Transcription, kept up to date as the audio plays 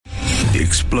the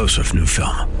explosive new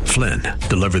film, Flynn,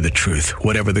 deliver the truth,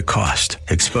 whatever the cost.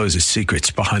 Exposes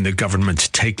secrets behind the government's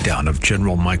takedown of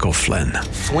General Michael Flynn.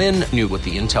 Flynn knew what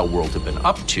the intel world had been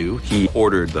up to. He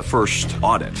ordered the first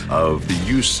audit of the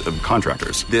use of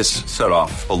contractors. This set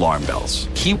off alarm bells.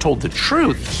 He told the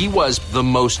truth. He was the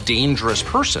most dangerous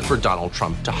person for Donald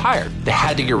Trump to hire. They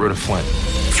had to get rid of Flynn.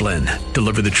 Flynn,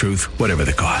 deliver the truth, whatever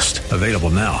the cost. Available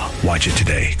now. Watch it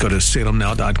today. Go to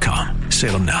salemnow.com.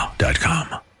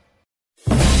 salemnow.com.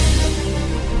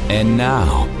 And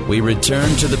now, we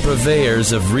return to the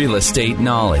purveyors of real estate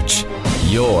knowledge.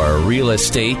 Your Real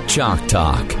Estate Chalk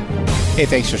Talk. Hey,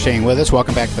 thanks for staying with us.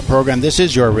 Welcome back to the program. This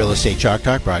is your Real Estate Chalk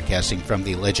Talk, broadcasting from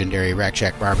the legendary Rack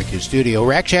Shack Barbecue Studio.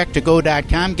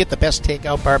 RackShackToGo.com. Get the best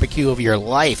takeout barbecue of your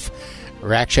life.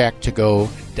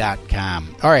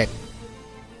 RackShackToGo.com. All right.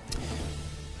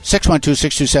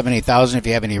 612-627-8000. If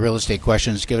you have any real estate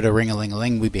questions, give it a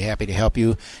ring-a-ling-a-ling. We'd be happy to help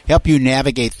you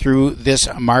navigate through this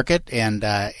market and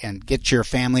get your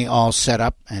family all set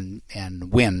up and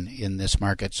win in this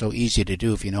market. So easy to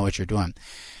do if you know what you're doing.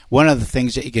 One of the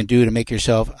things that you can do to make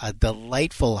yourself a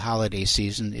delightful holiday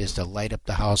season is to light up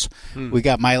the house. We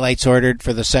got my lights ordered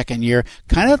for the second year.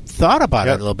 Kind of thought about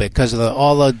it a little bit because of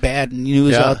all the bad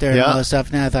news out there and all that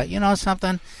stuff. And I thought, you know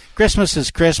something? Christmas is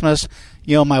Christmas.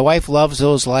 You know, my wife loves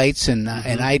those lights, and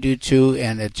I do too.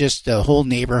 And it just the whole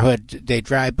neighborhood, they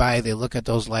drive by, they look at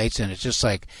those lights, and it's just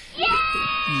like,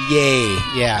 yay!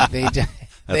 Yeah, they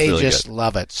really just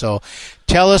love it. So,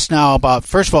 tell us now about,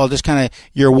 first of all, just kind of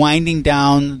you're winding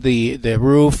down the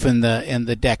roof and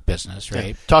the deck business,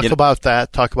 right? Talk about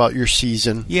that. Talk about your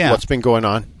season. Yeah, what's been going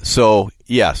on. So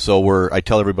I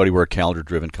tell everybody we're a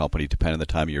calendar-driven company. Depending on the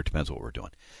time of year, depends what we're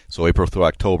doing. So April through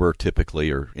October,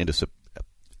 typically, or into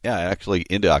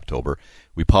October,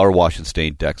 we power wash and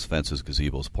stain decks, fences,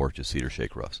 gazebos, porches, cedar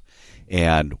shake roofs.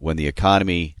 And when the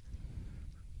economy,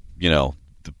 the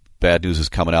bad news is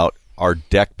coming out, our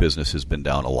deck business has been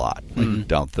down a lot,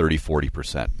 down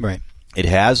 30-40%. Right. It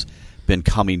has been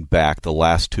coming back the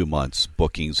last 2 months.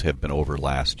 Bookings have been over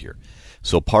last year.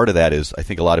 So part of that is I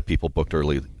think a lot of people booked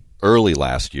early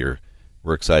last year.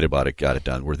 We're excited about it, got it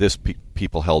done. Where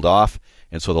people held off,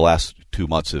 and so the last 2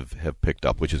 months have picked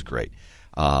up, which is great.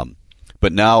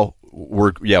 But now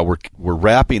we're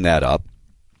wrapping that up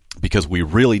because we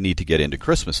really need to get into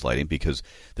Christmas lighting because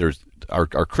our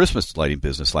Christmas lighting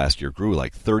business last year grew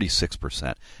like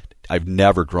 36%. I've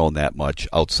never grown that much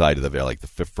outside of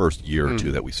the first year or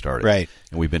two that we started. Right.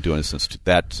 And we've been doing it since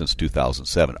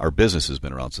 2007. Our business has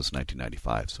been around since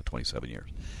 1995, so 27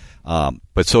 years.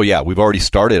 We've already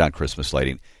started on Christmas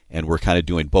lighting, and we're kind of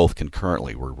doing both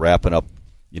concurrently. We're wrapping up,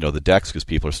 the decks because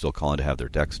people are still calling to have their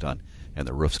decks done and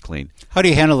their roofs clean. How do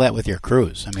you handle that with your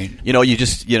crews? I mean, you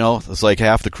just, it's like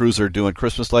half the crews are doing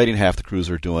Christmas lighting, half the crews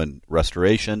are doing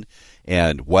restoration,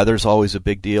 and weather's always a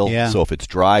big deal. Yeah. So if it's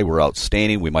dry, we're out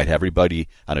staining. We might have everybody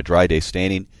on a dry day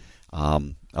staining.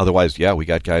 Otherwise, we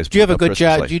got guys. Do you have a good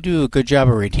job? Do you do a good job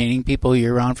of retaining people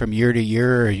year round from year to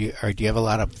year, or do you have a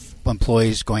lot of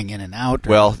employees going in and out?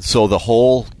 Well, so the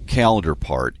whole calendar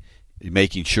part,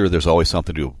 making sure there's always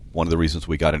something to do. One of the reasons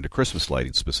we got into Christmas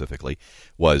lighting specifically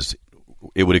was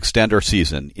it would extend our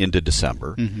season into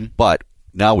December, but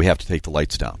now we have to take the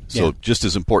lights down. So just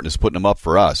as important as putting them up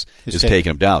for us is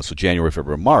taking them down. So January,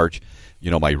 February, March,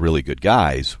 my really good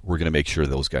guys, we're going to make sure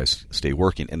those guys stay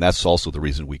working. And that's also the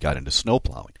reason we got into snow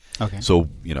plowing. Okay. So,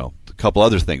 a couple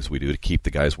other things we do to keep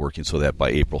the guys working so that by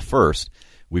April 1st,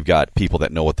 we've got people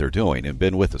that know what they're doing and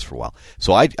been with us for a while.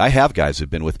 So I have guys that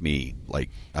have been with me,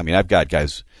 I've got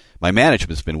guys, my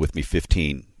management's been with me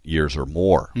 15 years or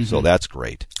more. So that's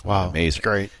great. Wow. Amazing.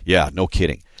 Great. Yeah, no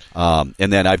kidding. And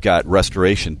then I've got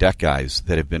restoration deck guys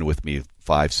that have been with me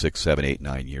 5, 6, 7, 8,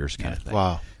 9 years kind of thing.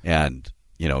 Wow. And,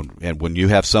 and when you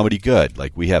have somebody good,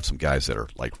 like we have some guys that are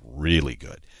really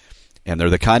good. And they're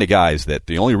the kind of guys that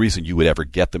the only reason you would ever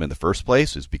get them in the first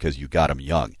place is because you got them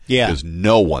young. Yeah. Because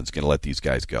no one's going to let these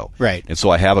guys go. Right. And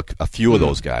so I have a few of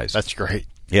those guys. That's great.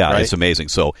 Yeah, right? It's amazing.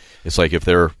 So it's like if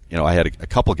they're, I had a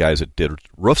couple guys that did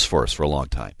roofs for us for a long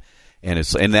time. And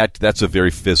that's a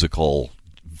very physical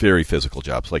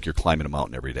job. It's like you're climbing a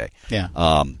mountain every day. Yeah.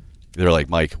 They're like,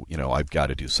 Mike, I've got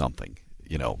to do something,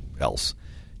 else.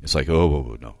 It's like,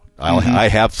 oh, no. I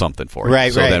have something for you.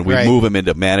 Right, so then we right. move them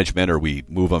into management or we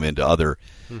move them into other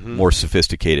more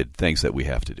sophisticated things that we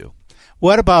have to do.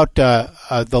 What about the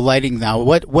lighting now?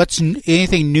 What's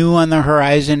anything new on the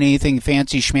horizon? Anything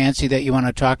fancy schmancy that you want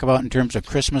to talk about in terms of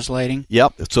Christmas lighting?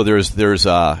 Yep. So there's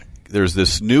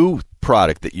this new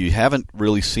product that you haven't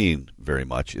really seen very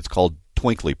much. It's called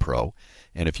Twinkly Pro,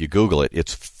 and if you Google it,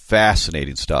 it's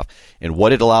fascinating stuff. And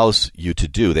what it allows you to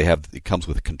do, it comes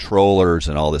with controllers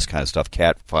and all this kind of stuff,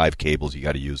 Cat 5 cables you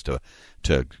got to use to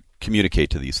communicate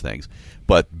to these things.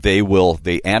 But they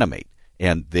animate,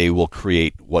 and they will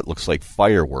create what looks like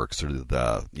fireworks, or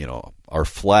our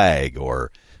flag,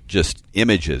 or just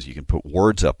images. You can put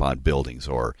words up on buildings,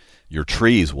 or your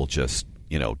trees will just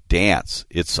dance.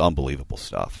 It's unbelievable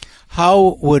stuff.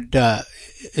 How would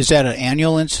is that an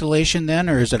annual installation then,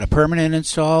 or is it a permanent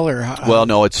install? Or well,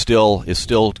 no, it's still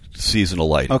seasonal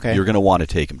lighting. Okay. You're going to want to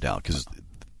take them down because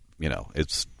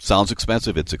it sounds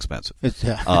expensive. It's expensive.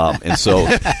 And so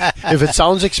if it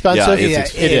sounds expensive,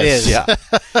 it is. Yeah.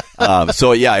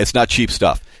 So it's not cheap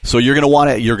stuff. So you're going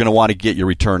to want to get your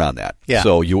return on that. Yeah.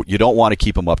 So you don't want to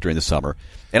keep them up during the summer.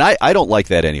 And I don't like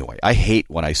that anyway. I hate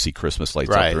when I see Christmas lights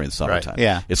up during the summertime. Right.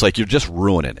 Yeah. It's like you're just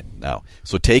ruining it now.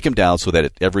 So take them down so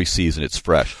that every season it's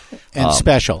fresh. And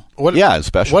special. And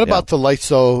special. What about the lights,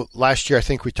 though? Last year I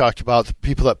think we talked about the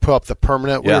people that put up the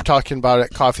permanent. We were talking about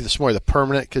it at coffee this morning, the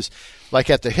permanent, because like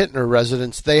at the Hittner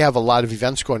residence, they have a lot of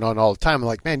events going on all the time. I'm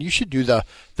like, man, you should do the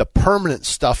permanent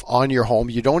stuff on your home.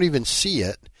 You don't even see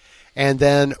it. And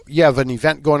then you have an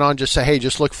event going on, just say, hey,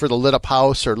 just look for the lit up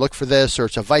house, or look for this, or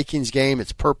it's a Vikings game,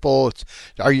 it's purple.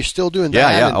 Are you still doing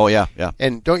that? Yeah. Yeah.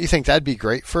 And don't you think that'd be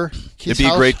great for Keith's It'd be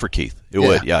house? great for Keith. It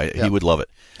would. Yeah, he would love it.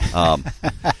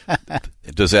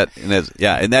 Does that?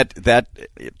 And that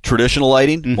traditional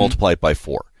lighting multiplied by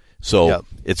 4. So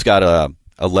it's got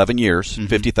 11 years,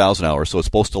 50,000 hours. So it's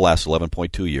supposed to last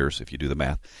 11.2 years if you do the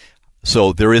math.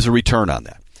 So there is a return on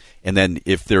that. And then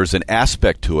if there's an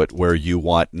aspect to it where you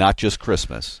want not just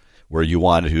Christmas, where you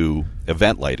want to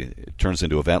event lighting, it turns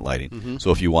into event lighting. Mm-hmm.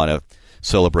 So if you want to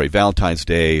celebrate Valentine's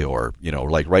Day, or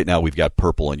like right now we've got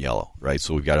purple and yellow, right?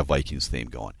 So we've got a Vikings theme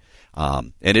going.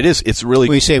 And it's really.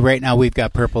 We say right now we've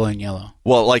got purple and yellow.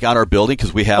 Well, like on our building,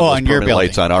 because we have those permanent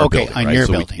lights on our building. On right? your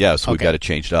so building. So we've got it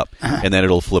changed up. And then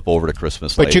it'll flip over to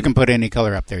Christmas But lighting. you can put any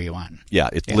color up there you want. Yeah,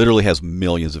 it literally has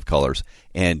millions of colors.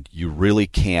 And you really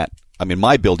can't. I mean,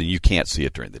 my building, you can't see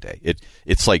it during the day.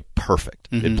 It's like perfect.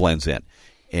 Mm-hmm. It blends in.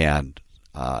 And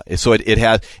so it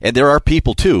has. And there are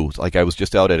people, too. Like I was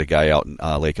just out at a guy out in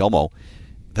Lake Elmo.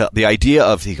 The idea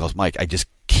of, he goes, Mike, I just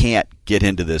can't get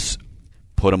into this.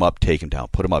 Put them up, take them down.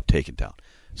 Put them up, take them down.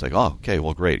 It's like, oh, okay,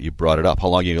 well, great. You brought it up. How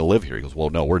long are you going to live here? He goes, well,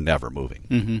 no, we're never moving.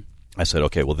 Mm-hmm. I said,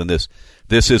 okay, well, then this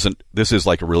is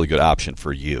like a really good option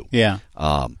for you. Yeah.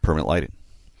 Permanent lighting.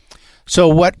 So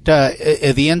what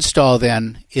the install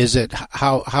then, is it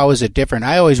how is it different?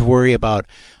 I always worry about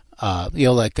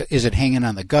like, is it hanging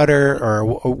on the gutter, or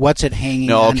what's it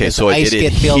hanging on? Okay, Does so ice it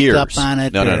get adheres. built up on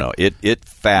it? No. It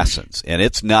fastens, and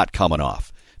it's not coming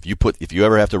off. If you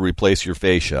ever have to replace your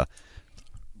fascia,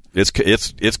 it's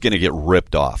going to get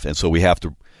ripped off, and so we have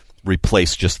to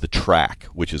replace just the track,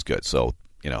 which is good. So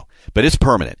but it's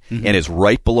permanent, and it's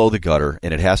right below the gutter,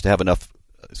 and it has to have enough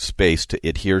space to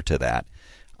adhere to that.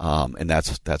 And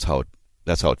that's how it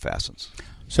fastens.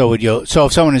 So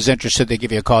if someone is interested, they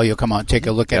give you a call. You'll come out and take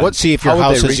a look at it. See if your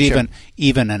house is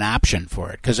even an option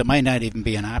for it, because it might not even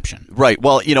be an option. Right.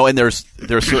 Well, and there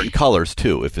are certain colors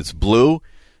too. If it's blue,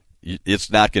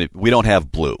 it's not going to. We don't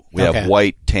have blue. We have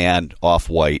white, tan,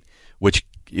 off-white, which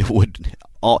it would.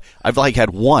 I've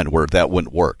had one where that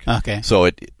wouldn't work. Okay. So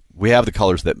we have the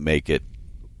colors that make it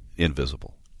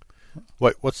invisible.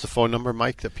 What's the phone number,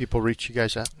 Mike, that people reach you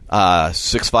guys at?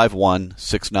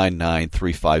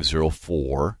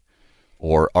 651-699-3504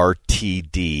 or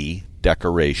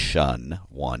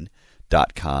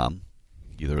rtddecoration1.com.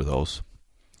 Either of those.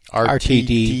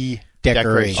 RTD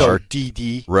Decoration.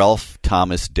 RTD. Ralph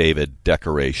Thomas David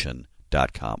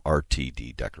Decoration.com.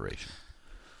 RTD Decoration.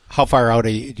 How far out are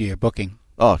you booking?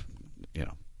 Oh,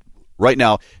 right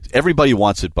now, everybody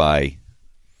wants it by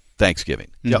Thanksgiving.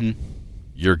 Mm-hmm. Yep.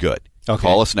 You're good. Okay.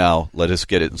 Call us now. Let us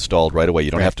get it installed right away.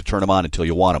 You don't have to turn them on until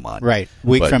you want them on. Right.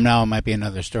 Week from now, it might be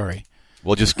another story.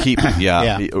 We'll just keep.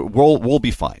 Yeah. We'll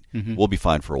be fine. Mm-hmm. We'll be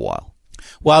fine for a while.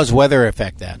 Well, how's weather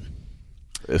affect that?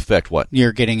 Affect what?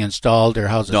 You're getting installed, or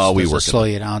how's it? No, we does work. It slow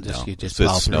you down? You just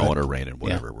plow it's through snowing it? or raining,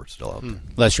 whatever. We're still out there.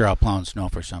 Unless you're out plowing snow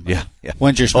for somebody. Yeah.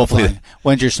 When's your snow plowing?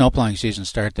 When's your snow plowing season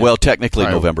start? Then? Well, technically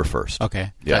November 1st.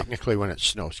 Okay. Yeah. Technically, when it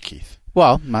snows, Keith.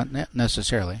 Well, not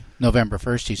necessarily. November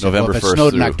 1st. He said. November if it 1st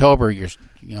snowed in October, you're.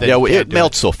 It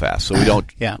melts so fast, so we don't.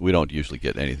 We don't usually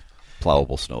get any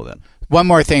plowable snow then. One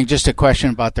more thing, just a question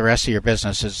about the rest of your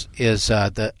business is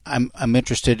I'm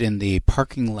interested in the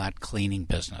parking lot cleaning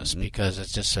business, because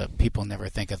it's just people never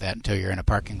think of that until you're in a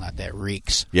parking lot that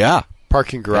reeks. Yeah,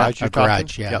 parking garage. A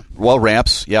garage, yeah. Yep. Well,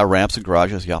 ramps and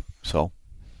garages, yeah. So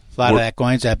a lot of that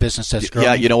going. That business has grown.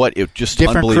 Yeah, you know what? It just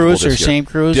different unbelievable crews this or year. same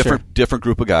crews. Different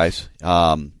group of guys.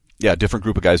 Yeah, different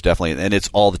group of guys, definitely, and it's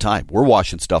all the time. We're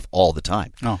washing stuff all the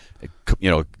time. Oh.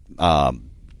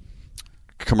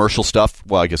 Commercial stuff.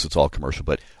 Well, I guess it's all commercial,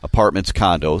 but apartments,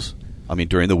 condos. I mean,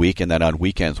 during the week, and then on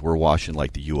weekends, we're washing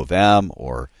like the U of M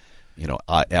or,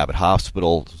 Abbott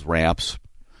Hospital ramps.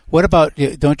 What about?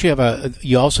 Don't you have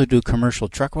you also do commercial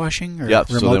truck washing? Or yeah.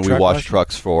 So then we wash washing?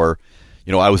 Trucks for.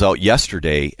 I was out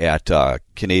yesterday at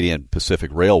Canadian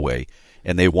Pacific Railway,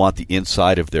 and they want the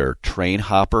inside of their train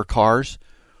hopper cars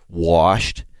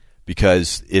washed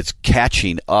because it's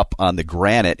catching up on the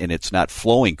granite and it's not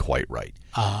flowing quite right.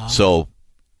 So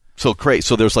great.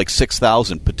 So there's like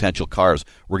 6,000 potential cars.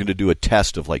 We're going to do a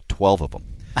test of like 12 of them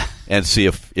and see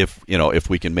if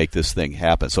we can make this thing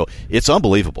happen. So it's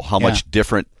unbelievable how much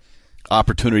different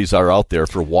opportunities are out there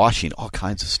for washing all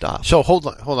kinds of stuff. So hold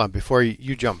on before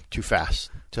you jump too fast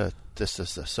to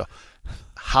this. So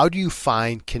how do you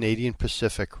find Canadian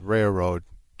Pacific Railroad?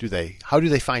 How do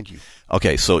they find you?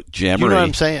 Okay, so Jan-Marie. You know what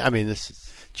I'm saying? I mean, this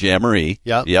is Jan-Marie.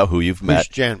 Yeah, who you've met.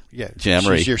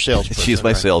 Jan-Marie. She's your salesperson. She's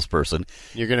my salesperson.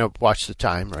 You're going to watch the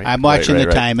time, right? I'm watching the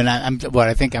time, and what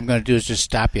I think I'm going to do is just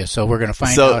stop you. So we're going to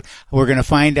find out. We're going to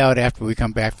find out after we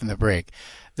come back from the break.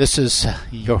 This is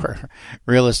your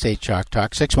Real Estate Chalk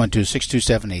Talk,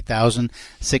 612-627-8000,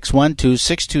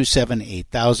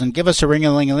 612-627-8000. Give us a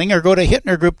ring-a-ling-a-ling or go to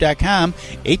hittnergroup.com,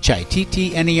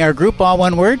 Hittner Group, all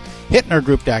one word,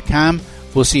 hittnergroup.com.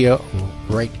 We'll see you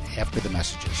right after the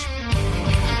messages.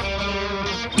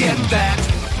 Get that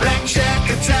Rack Shack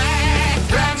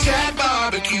attack, Rack Shack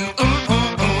barbecue,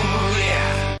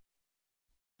 yeah.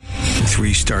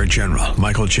 3-star General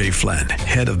Michael J. Flynn,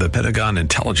 head of the Pentagon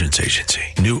Intelligence Agency,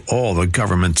 knew all the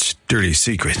government's dirty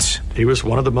secrets. He was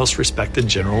one of the most respected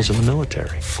generals in the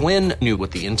military. Flynn knew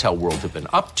what the intel world had been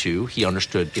up to. He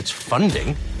understood its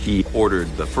funding. He ordered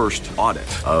the first audit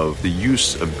of the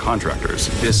use of contractors.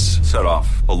 This set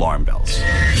off alarm bells.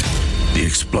 The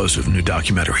explosive new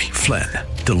documentary, Flynn,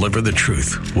 Deliver the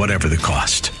Truth, Whatever the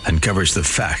Cost, uncovers the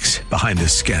facts behind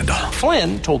this scandal.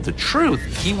 Flynn told the truth.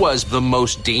 He was the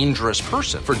most dangerous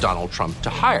person for Donald Trump to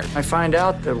hire. I find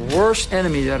out the worst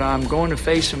enemy that I'm going to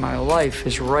face in my life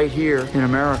is right here in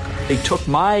America. They took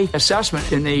my assessment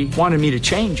and they wanted me to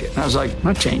change it. And I was like, I'm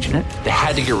not changing it. They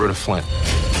had to get rid of Flynn.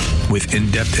 With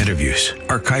in-depth interviews,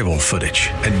 archival footage,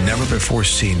 and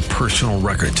never-before-seen personal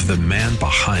records of the man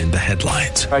behind the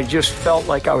headlines. I just felt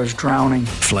like I was drowning.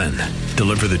 Flynn,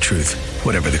 Deliver the Truth,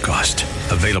 Whatever the Cost.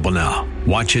 Available now.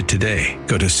 Watch it today.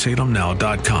 Go to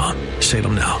salemnow.com.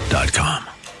 salemnow.com.